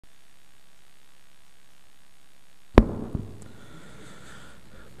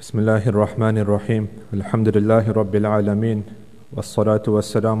Bismillahir Rahmanir Rahim. Alhamdulillahi Rabbil Alameen. Wassalatu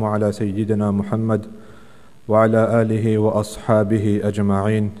wassalamu ala Sayyidina Muhammad wa ala alihi wa ashabihi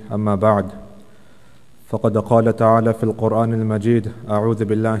ajma'in. Amma ba'd. فقد قال تعالى في القرآن المجيد أعوذ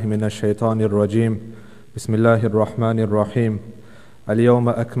بالله من الشيطان الرجيم بسم الله الرحمن الرحيم اليوم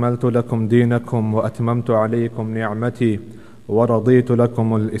أكملت لكم دينكم وأتممت عليكم نعمتي ورضيت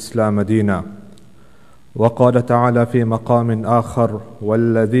لكم الإسلام دينا وقال تعالى في مقام آخر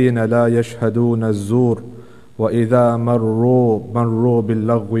والذين لا يشهدون الزور وإذا مروا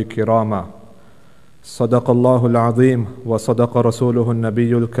باللغو كراما صدق الله العظيم وصدق رسوله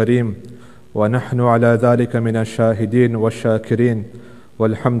النبي الكريم ونحن على ذلك من الشاهدين والشاكرين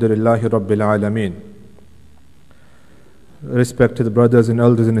والحمد لله رب العالمين. Respected brothers and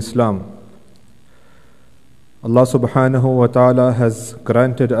elders in Islam, Allah subhanahu wa ta'ala has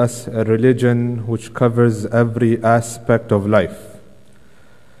granted us a religion which covers every aspect of life.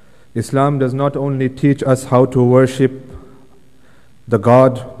 Islam does not only teach us how to worship the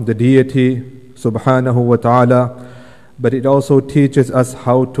God, the deity subhanahu wa ta'ala, but it also teaches us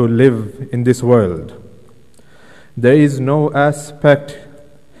how to live in this world. There is no aspect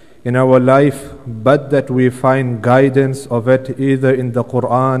in our life but that we find guidance of it either in the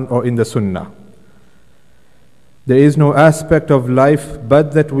Quran or in the Sunnah. There is no aspect of life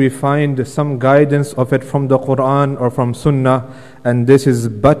but that we find some guidance of it from the Quran or from Sunnah, and this is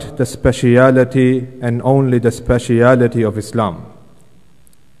but the speciality and only the speciality of Islam.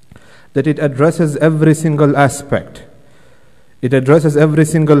 That it addresses every single aspect. It addresses every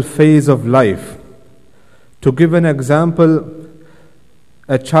single phase of life. To give an example,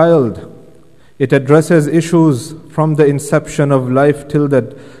 a child, it addresses issues from the inception of life till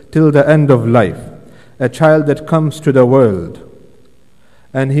the end of life. A child that comes to the world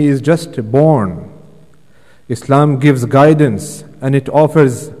and he is just born, Islam gives guidance and it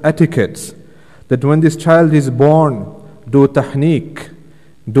offers etiquettes that when this child is born, do tahniq,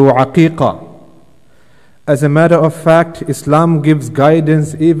 do aqiqah. As a matter of fact, Islam gives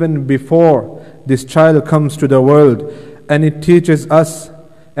guidance even before this child comes to the world, and it teaches us,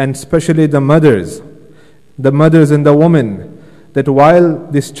 and especially the mothers and the women, that while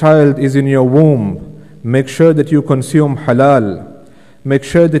this child is in your womb, make sure that you consume halal. Make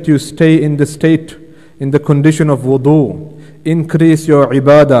sure that you stay in the condition of wudu. Increase your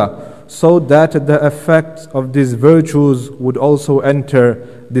ibadah so that the effects of these virtues would also enter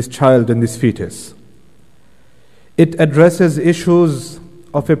this child and this fetus. It addresses issues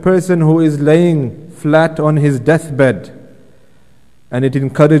of a person who is laying flat on his deathbed, and it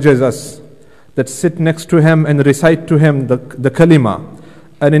encourages us that sit next to him and recite to him the kalima,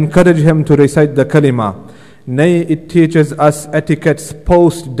 and encourage him to recite the kalima. Nay, it teaches us etiquettes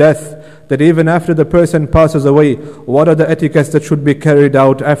post-death, that even after the person passes away, what are the etiquettes that should be carried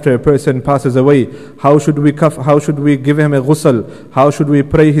out after a person passes away? How should we give him a ghusl? How should we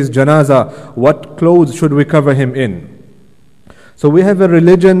pray his janazah? What clothes should we cover him in? So we have a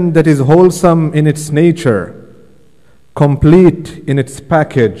religion that is wholesome in its nature, complete in its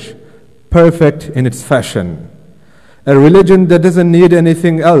package, perfect in its fashion. A religion that doesn't need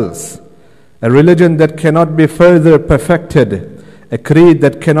anything else. A religion that cannot be further perfected. A creed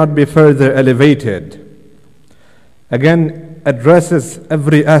that cannot be further elevated. Again, addresses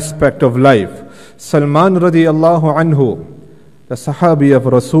every aspect of life. Salman radiallahu anhu, the Sahabi of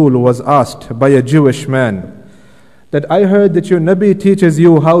Rasul, was asked by a Jewish man that I heard that your Nabi teaches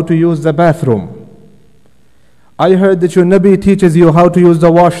you how to use the bathroom. I heard that your Nabi teaches you how to use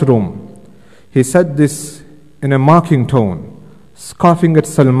the washroom. He said this in a mocking tone, scoffing at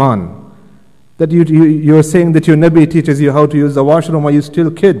Salman, that you're saying that your Nabi teaches you how to use the washroom, are you still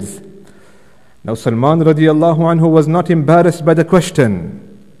kids? Now Salman radiallahu anhu was not embarrassed by the question.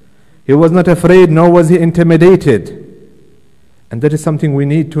 He was not afraid, nor was he intimidated. And that is something we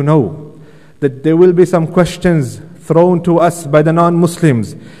need to know, that there will be some questions thrown to us by the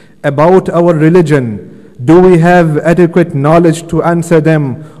non-Muslims about our religion. Do we have adequate knowledge to answer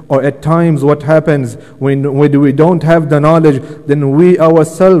them? Or at times what happens when we don't have the knowledge, then we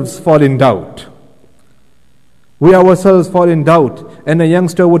ourselves fall in doubt. We ourselves fall in doubt. And a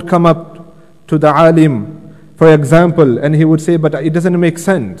youngster would come up to the alim, for example, and he would say, but it doesn't make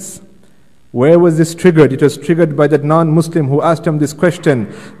sense. Where was this triggered? It was triggered by that non-Muslim who asked him this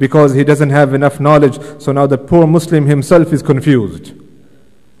question because he doesn't have enough knowledge. So now the poor Muslim himself is confused.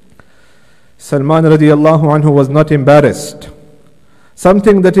 Salman radiallahu anhu was not embarrassed.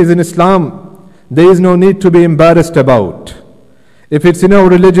 Something that is in Islam, there is no need to be embarrassed about. If it's in our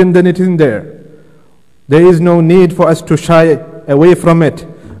religion, then it is in there. There is no need for us to shy away from it,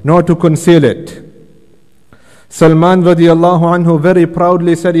 nor to conceal it. Salman radiallahu anhu very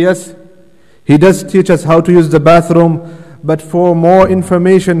proudly said, yes, he does teach us how to use the bathroom, but for more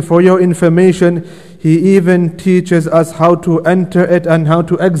information, for your information, he even teaches us how to enter it and how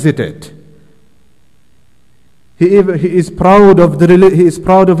to exit it. He is proud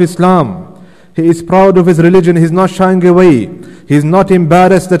of Islam. He is proud of his religion. He is not shying away. He is not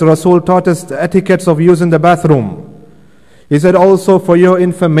embarrassed that Rasul taught us the etiquettes of using the bathroom. He said also, for your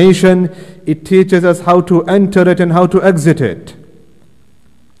information, it teaches us how to enter it and how to exit it.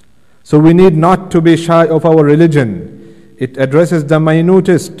 So we need not to be shy of our religion. It addresses the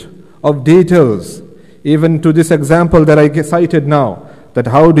minutest of details, even to this example that I cited now, that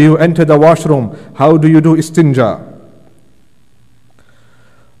how do you enter the washroom, how do you do istinja.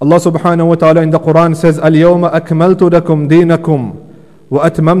 Allah subhanahu wa ta'ala in the Quran says, الْيَوْمَ أَكْمَلْتُ لَكُمْ دِينَكُمْ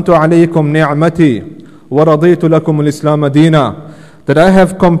وَأَتْمَمْتُ عَلَيْكُمْ نِعْمَتِي وَرَضِيتُ لَكُمُ الْإِسْلَامَ دِينًا. That I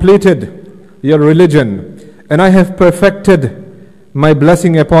have completed your religion and I have perfected my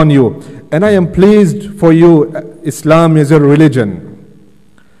blessing upon you, and I am pleased for you. Islam is your religion.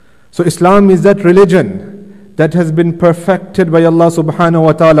 So Islam is that religion that has been perfected by Allah subhanahu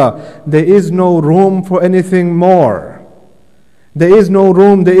wa ta'ala. There is no room for anything more. There is no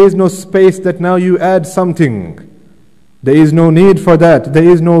room, there is no space that now you add something. There is no need for that. There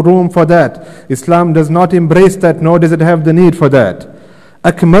is no room for that. Islam does not embrace that, nor does it have the need for that.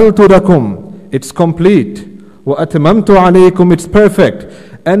 أَكْمَلْتُ لَكُمْ, it's complete. وَأَتْمَمْتُ عَلَيْكُمْ, it's perfect.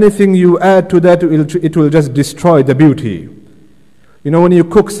 Anything you add to that, it will just destroy the beauty. You know, when you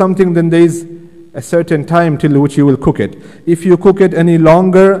cook something, then there is a certain time till which you will cook it. If you cook it any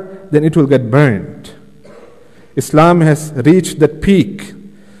longer, then it will get burnt. Islam has reached that peak.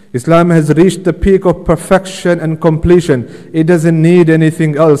 Islam has reached the peak of perfection and completion. It doesn't need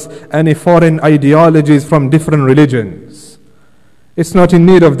anything else, any foreign ideologies from different religions. It's not in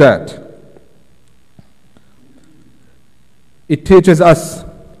need of that. It teaches us,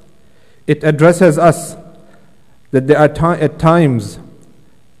 it addresses us that there are times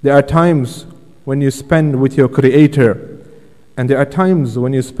when you spend with your Creator, and there are times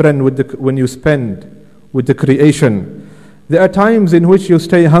when you spend with the creation. There are times in which you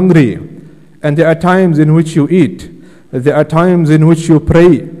stay hungry, and there are times in which you eat. There are times in which you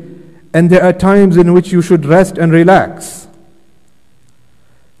pray, and there are times in which you should rest and relax.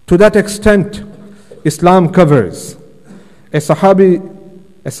 To that extent, Islam covers. A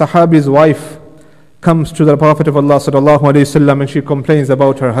Sahabi's wife comes to the Prophet of Allah sallallahu alaihi wasallam, and she complains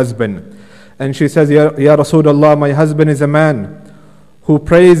about her husband. And she says, Ya Rasulullah, my husband is a man who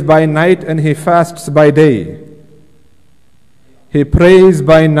prays by night and he fasts by day. He prays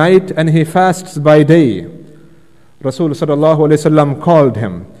by night and he fasts by day. Rasul sallallahu alaihi wasallam called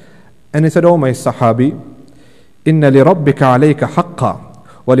him and he said, Oh my Sahabi, inna li rabbika alayka haqqa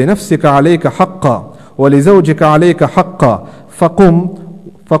wa li nafsika alayka haqqa وَلِزَوْجِكَ عَلَيْكَ حَقًّا فَقُمْ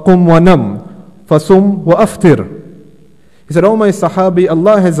وَنَمْ فَصُمْ وَأَفْطِرْ. He said, Oh my Sahabi,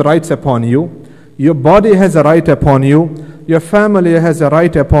 Allah has rights upon you. Your body has a right upon you. Your family has a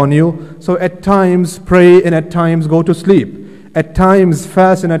right upon you. So at times pray and at times go to sleep. At times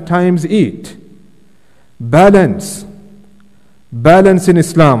fast and at times eat. Balance. Balance in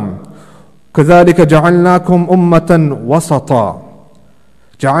Islam. كَذَلِكَ جَعَلْنَاكُمْ أُمَّةً وَسَطًا.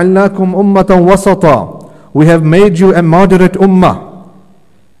 جَعَلْنَاكُمْ أُمَّةً وَسَطًا. We have made you a moderate ummah.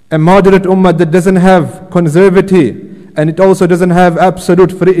 A moderate ummah that doesn't have conservative, and it also doesn't have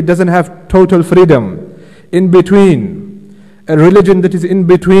it doesn't have total freedom. In between. A religion that is in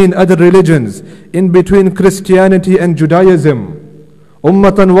between other religions. In between Christianity and Judaism.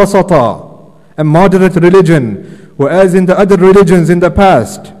 Ummatan wasata. A moderate religion. Whereas in the other religions in the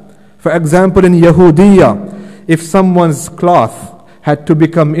past, for example in Yahudiya, if someone's cloth had to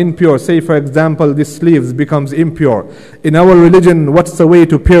become impure, say for example this sleeves becomes impure, in our religion what's the way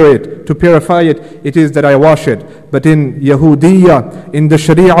to purify it? It is that I wash it. But in Yahudiya, in the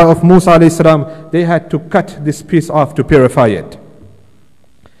Sharia of Musa alayhi salam, they had to cut this piece off to purify it.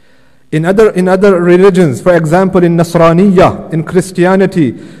 In other religions, for example in Nasraniyya, in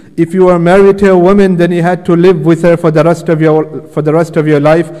Christianity, if you were married to a woman, then you had to live with her for the rest of your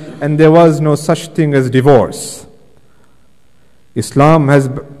life, and there was no such thing as divorce. Islam has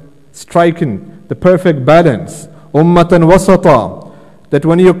striken the perfect balance, ummatan wasata, that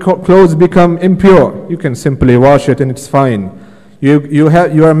when your clothes become impure, you can simply wash it and it's fine. You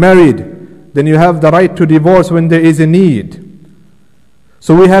are married, then you have the right to divorce when there is a need.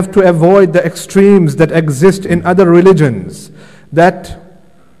 So we have to avoid the extremes that exist in other religions, that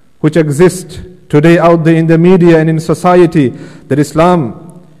which exist today out there in the media and in society, that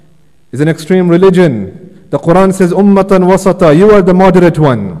Islam is an extreme religion. The Quran says, Ummatan wasata, you are the moderate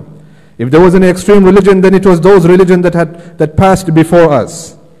one. If there was an extreme religion, then it was those religions that passed before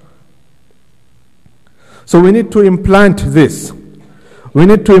us. So we need to implant this. We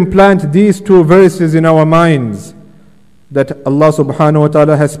need to implant these two verses in our minds, that Allah subhanahu wa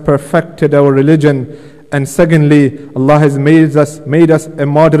ta'ala has perfected our religion, and secondly, Allah has made us a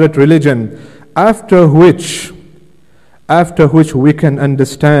moderate religion, after which we can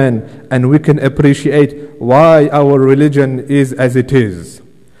understand and we can appreciate why our religion is as it is.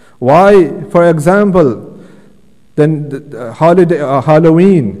 Why, for example, then the holiday,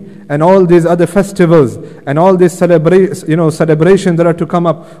 Halloween, and all these other festivals and all these celebrations that are to come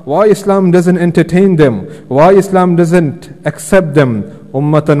up, why Islam doesn't entertain them? Why Islam doesn't accept them?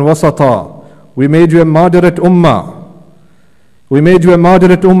 Ummatan wasata. We made you a moderate ummah. We made you a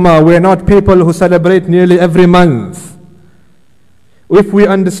moderate ummah. We are not people who celebrate nearly every month. If we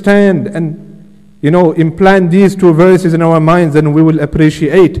understand and implant these two verses in our minds, then we will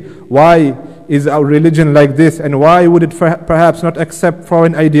appreciate why is our religion like this, and why would it perhaps not accept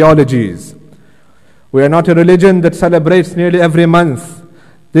foreign ideologies. We are not a religion that celebrates nearly every month.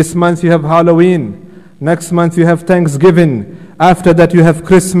 This month you have Halloween, next month you have Thanksgiving, after that you have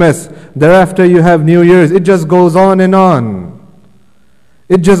Christmas, thereafter you have New Year's. It just goes on and on.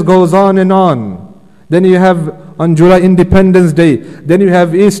 It just goes on and on. Then you have on July Independence Day, then you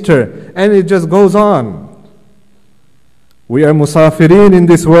have Easter, and it just goes on. We are musafirin in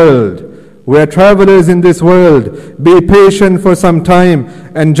this world. We are travelers in this world. Be patient for some time,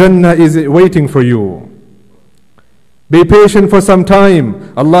 and Jannah is waiting for you. Be patient for some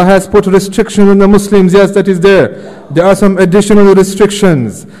time. Allah has put restrictions on the Muslims. Yes, that is there. There are some additional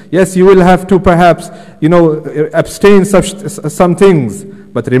restrictions. Yes, you will have to perhaps, abstain some things.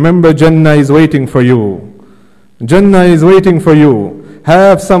 But remember, Jannah is waiting for you. Jannah is waiting for you.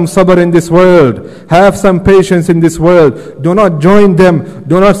 Have some sabr in this world. Have some patience in this world. Do not join them.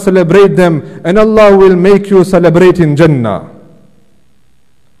 Do not celebrate them. And Allah will make you celebrate in Jannah.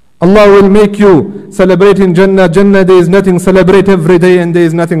 Allah will make you celebrate in Jannah. Jannah, there is nothing. Celebrate every day, and there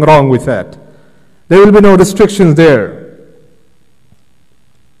is nothing wrong with that. There will be no restrictions there.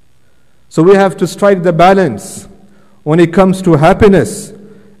 So we have to strike the balance when it comes to happiness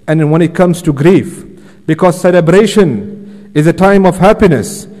and when it comes to grief. Because celebration is a time of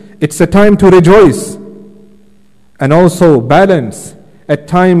happiness. It's a time to rejoice. And also balance at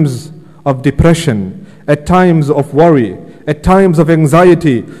times of depression, at times of worry, at times of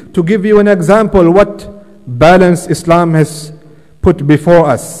anxiety. To give you an example, what balance Islam has put before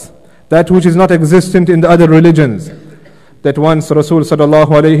us, that which is not existent in the other religions. That once Rasul sallallahu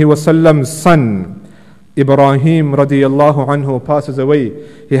alayhi wasallam's son, Ibrahim radiyallahu anhu, passes away.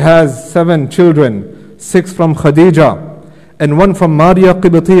 He has 7 children, 6 from Khadija, and 1 from Maria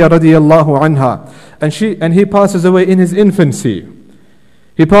Qibtiyya radiyallahu anha. And he passes away in his infancy.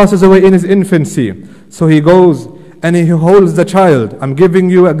 He passes away in his infancy. So he goes and he holds the child. I'm giving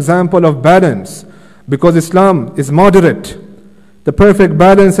you an example of balance, because Islam is moderate. The perfect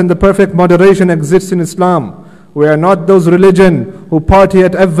balance and the perfect moderation exists in Islam. We are not those religion who party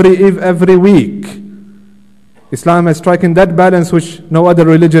at every week. Islam has stricken that balance which no other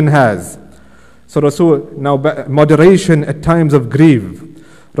religion has. So Rasul, now moderation at times of grief.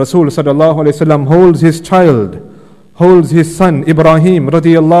 Rasul sallallahu alayhi wasallam holds his child, holds his son Ibrahim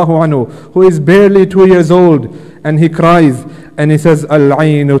radiyallahu anhu, who is barely 2 years old, and he cries and he says,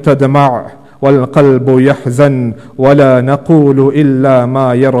 Al-aynu tadma' wal-qalbu yahzan wa la naqulu illa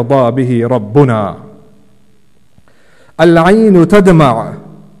ma yarda bihi rabbuna. Al-aynu tadma',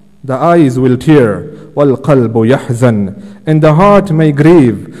 the eyes will tear, wal-qalbu yahzan, and the heart may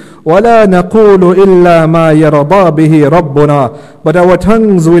grieve. وَلَا نَقُولُ إِلَّا مَا يَرْضَى بِهِ رَبُّنَا, but our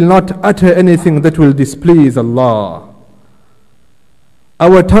tongues will not utter anything that will displease Allah.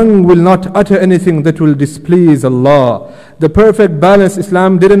 Our tongue will not utter anything that will displease Allah. The perfect balance,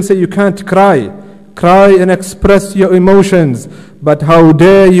 Islam didn't say you can't cry. Cry and express your emotions, but how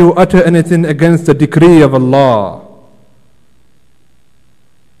dare you utter anything against the decree of Allah.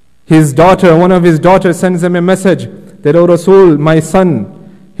 His daughter, one of his daughters sends him a message that, O Rasul, my son,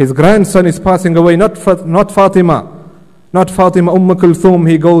 his grandson is passing away, not Fatima, Kulthum.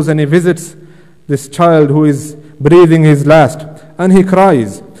 He goes and he visits this child who is breathing his last, and he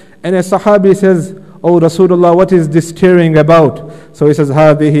cries. And a Sahabi says, O Rasulullah, what is this tearing about? So he says,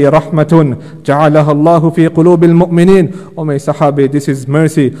 هذه رحمة جعلها الله في قلوب المؤمنين. O my Sahabi, this is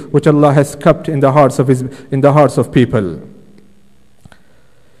mercy which Allah has kept in the hearts of people.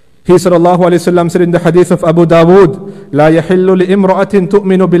 He sallallahu alayhi wa sallam said in the hadith of Abu Dawood, لا يحل لإمرأة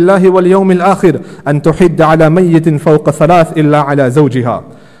تؤمن بالله واليوم الآخر أن تحد على ميت فوق ثلاث إلا على زوجها.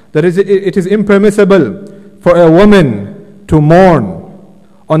 That is, it is impermissible for a woman to mourn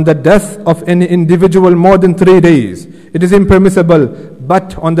on the death of any individual more than 3 days. It is impermissible,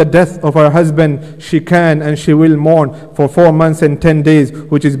 but on the death of her husband, she can and she will mourn for 4 months and 10 days,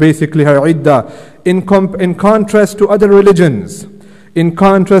 which is basically her iddah. In contrast to other religions,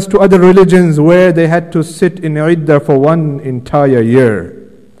 where they had to sit in iddah for 1 entire year.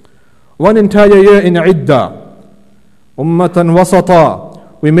 1 entire year in iddah. Ummatan wasata.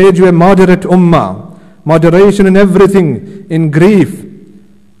 We made you a moderate ummah. Moderation in everything, in grief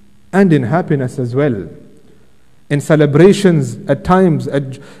and in happiness as well. In celebrations at times,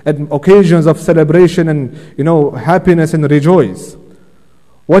 at occasions of celebration and happiness and rejoice.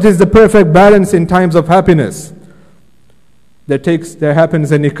 What is the perfect balance in times of happiness? There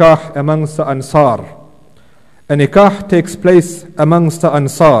happens a nikah amongst the Ansar. A nikah takes place amongst the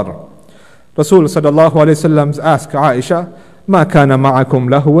Ansar. Rasul sallallahu alayhi wasallam asked Aisha, "Ma kana ma'akum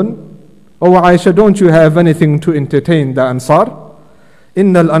lahun?" Oh Aisha, don't you have anything to entertain the Ansar?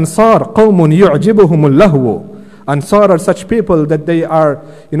 Innal Ansar qawmun yu'jibuhumul lahwu. Ansar are such people that they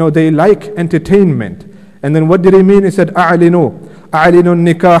like entertainment. And then what did he mean? He said, "A'linu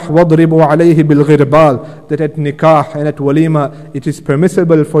nikah wadribu alayhi bil ghirbal." That at nikah and at walima, it is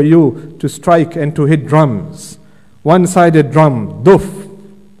permissible for you to strike and to hit drums. One-sided drum, duf.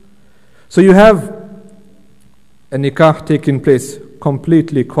 So you have a nikah taking place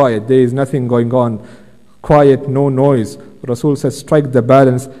completely quiet. There is nothing going on. Quiet, no noise. Rasul says, strike the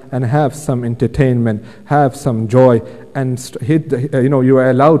balance and have some entertainment, have some joy, and you are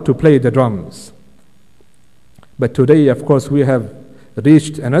allowed to play the drums. But today, of course, we have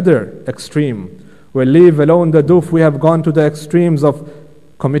reached another extreme, where leave alone the duf, we have gone to the extremes of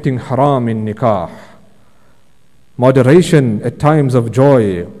committing haram in nikah. Moderation at times of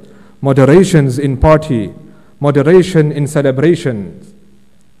joy, moderations in party, moderation in celebrations.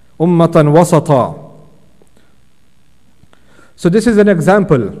 Ummatan wasata. So this is an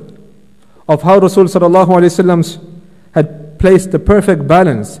example of how Rasul sallallahu alaihi wasallam had placed the perfect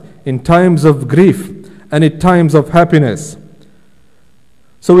balance in times of grief and in times of happiness.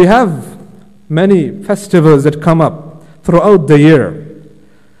 So we have many festivals that come up throughout the year.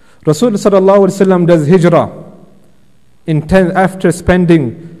 Rasul sallallahu alaihi wasallam does hijrah after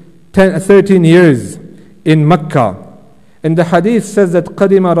spending 13 years in Mecca. And the hadith says that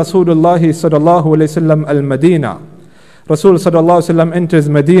qadima Rasulullah sallallahu alaihi wasallam al-Madina. Rasul sallallahu alaihi wasallam enters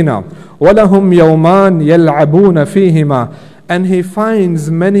Medina. وَلَهُمْ يَوْمَانْ يَلْعَبُونَ فِيهِمَا. And he finds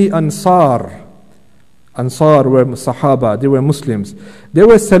many Ansar. Ansar were Sahaba, they were Muslims. They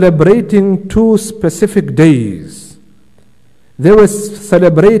were celebrating 2 specific days. So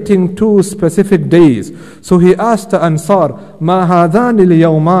he asked the Ansar, مَا هَذَانِ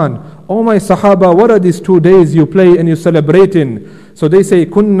الْيَوْمَانِ. Oh my Sahaba, what are these 2 days you play and you celebrate in? So they say,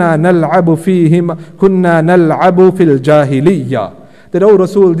 كُنَّا نَلْعَبُ فِي الْجَاهِلِيَّةِ. That, oh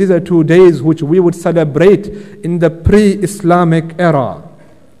Rasul, these are 2 days which we would celebrate in the pre-Islamic era.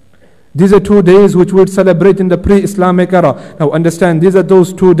 These are 2 days which we would celebrate in the pre-Islamic era. Now understand, these are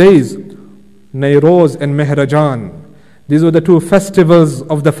those 2 days, Nairoz and Mehrajan. These were the 2 festivals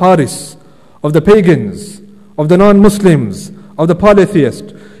of the Faris, of the pagans, of the non-Muslims, of the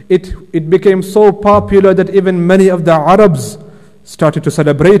polytheists. It became so popular that even many of the Arabs started to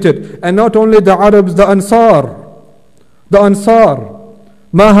celebrate it. And not only the Arabs, the Ansar. مَا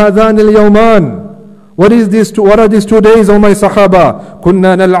هَذَانِ الْيَوْمَانِ. What are these 2 days, O my Sahaba?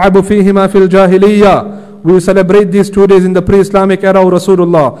 كُنَّا نَلْعَبُ فِيهِمَا فِي الْجَاهِلِيَّةِ. We will celebrate these 2 days in the pre-Islamic era of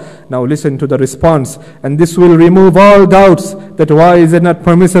Rasulullah. Now listen to the response, and this will remove all doubts that why is it not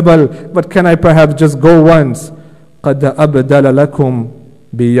permissible, but can I perhaps just go once? قَدْ أَبْدَلَ لَكُمْ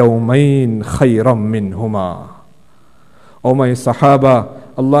بِيَوْمَيْنْ خَيْرًا مِّنْهُمَا. O my Sahaba,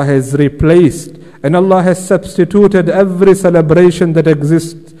 Allah has replaced and Allah has substituted every celebration that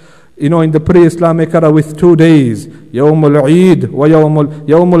exists in the pre-Islamic era with 2 days. يوم العيد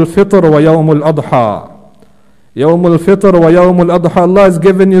يوم الفطر ويوم الأضحى. يوم الفطر ويوم الأضحى. Allah has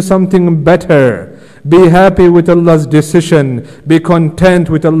given you something better. Be happy with Allah's decision. Be content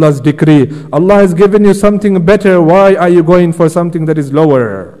with Allah's decree. Allah has given you something better. Why are you going for something that is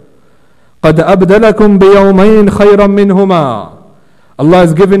lower? قَدْ أَبْدَلَكُمْ بِيَوْمَيْنْ خَيْرًا مِّنْهُمَا. Allah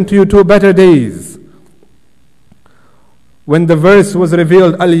has given to you 2 better days. When the verse was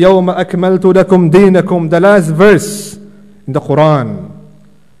revealed, الْيَوْمَ أَكْمَلْتُ لَكُمْ دِينَكُمْ, the last verse in the Quran.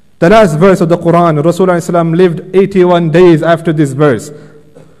 The last verse of the Quran, Rasulullah lived 81 days after this verse.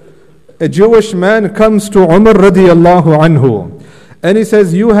 A Jewish man comes to Umar radiyallahu anhu and he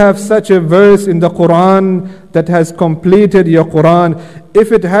says, you have such a verse in the Quran that has completed your Quran.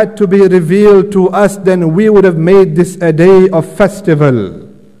 If it had to be revealed to us, then we would have made this a day of festival.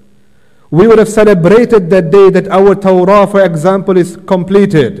 We would have celebrated that day that our Torah, for example, is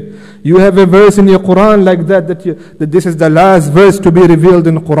completed. You have a verse in your Quran like that, that this is the last verse to be revealed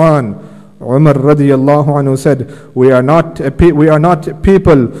in Quran. Umar radiyallahu anhu said, we are not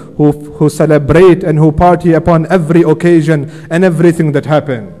people who celebrate and who party upon every occasion and everything that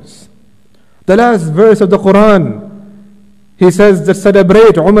happens. The last verse of the Quran, he says that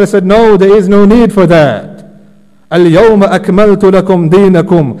celebrate. Umar said, no, there is no need for that. اليوم أكملت لكم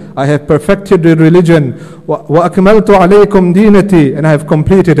دينكم. I have perfected the religion. وأكملت عليكم دينتي. And I have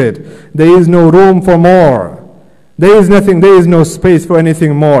completed it. There is no room for more. There is nothing, there is no space for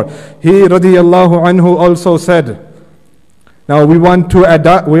anything more. He radiyallahu anhu also said, now we want to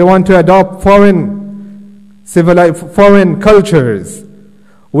adopt foreign cultures.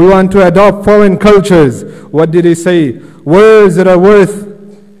 We want to adopt foreign cultures. What did he say? Words that are worth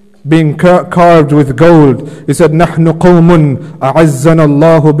being carved with gold. He said, نحن قوم أعزنا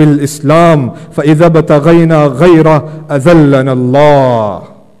الله بالإسلام فإذا بتغينا غيره أذلنا الله.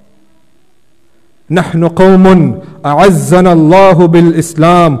 نحن قوم أعزنا الله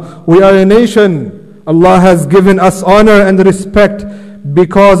بالإسلام. We are a nation. Allah has given us honor and respect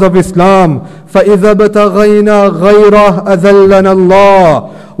because of Islam. فإذا بتغينا غيره أذلنا الله.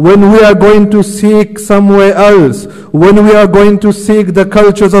 When we are going to seek somewhere else, when we are going to seek the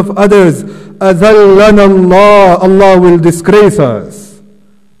cultures of others, أذلنا الله, Allah will disgrace us.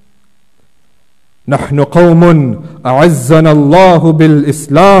 نحن قوم أعزنا الله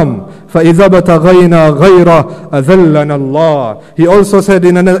بالإسلام فإذا بتغينا غيره أذلنا الله. He also said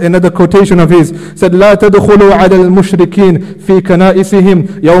in another quotation of his, said لا تدخلوا على المشركين في كنائسهم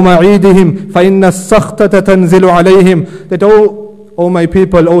يوم عيدهم فإن السخطة تنزل عليهم. That O my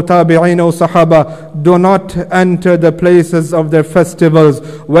people, O tabi'in, O sahaba, do not enter the places of their festivals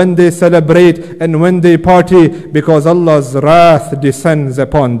when they celebrate and when they party, because Allah's wrath descends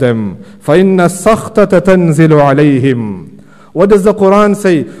upon them. فَإِنَّ السَّخْطَةَ تَنزِلُ عَلَيْهِمْ. What does the Quran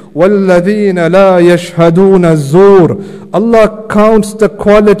say? وَالَّذِينَ لَا يَشْهَدُونَ الزُّورِ. Allah counts the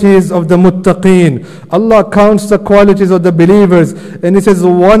qualities of the muttaqeen. Allah counts the qualities of the believers. And He says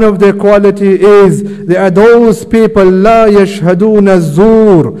one of their quality is, they are those people, لَا يَشْهَدُونَ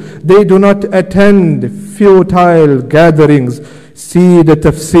الزُّورِ. They do not attend futile gatherings. See the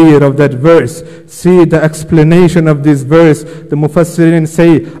tafsir of that verse. See the explanation of this verse. The Mufassirin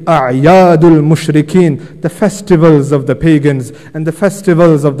say, A'yadul mushrikeen, the festivals of the pagans and the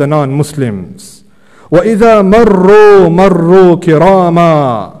festivals of the non-Muslims. وَإِذَا مَرُّوا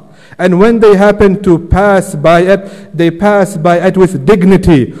كِرَامًا. And when they happen to pass by it, they pass by it with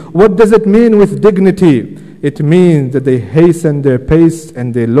dignity. What does it mean with dignity? It means that they hasten their pace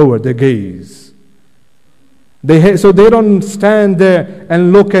and they lower their gaze. So they don't stand there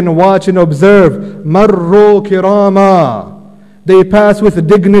and look and watch and observe. Marru kirama. They pass with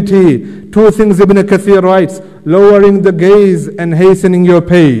dignity. Two things Ibn Kathir writes: lowering the gaze and hastening your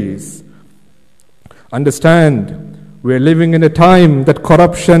pace. Understand, we're living in a time that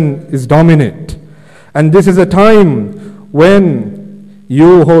corruption is dominant. And this is a time when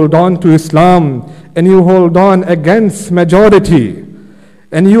you hold on to Islam and you hold on against majority,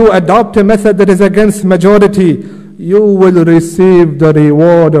 and you adopt a method that is against majority, you will receive the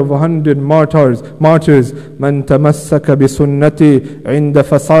reward of 100 martyrs. Man tamassaka bi sunnati inda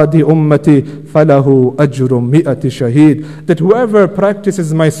fasadi ummati falahu ajru mi'ati shaheed. That whoever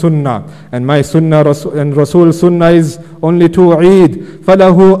practices my sunnah, and my sunnah and Rasul's sunnah is only to Eid,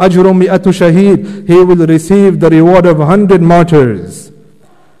 falahu ajru mi'atu shaheed. He will receive the reward of 100 martyrs.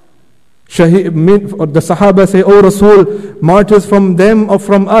 The Sahaba say, "Oh Rasul, martyrs from them or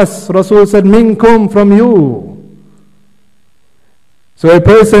from us?" Rasul said, "Minkum, from you." So a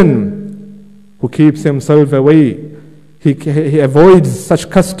person who keeps himself away, he avoids such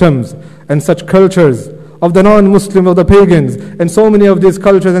customs and such cultures of the non-Muslim, of the pagans, and so many of these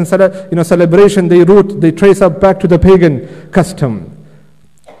cultures and celebration, they trace up back to the pagan custom.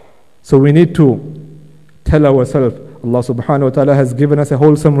 So we need to tell ourselves, Allah subhanahu wa ta'ala has given us a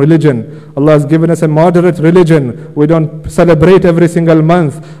wholesome religion. Allah has given us a moderate religion. We don't celebrate every single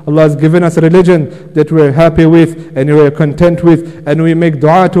month. Allah has given us a religion that we're happy with and we're content with, and we make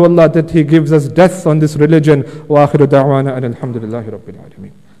dua to Allah that He gives us death on this religion. Wa akhiru da'wana and alhamdulillahi rabbil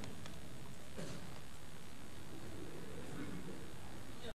alameen.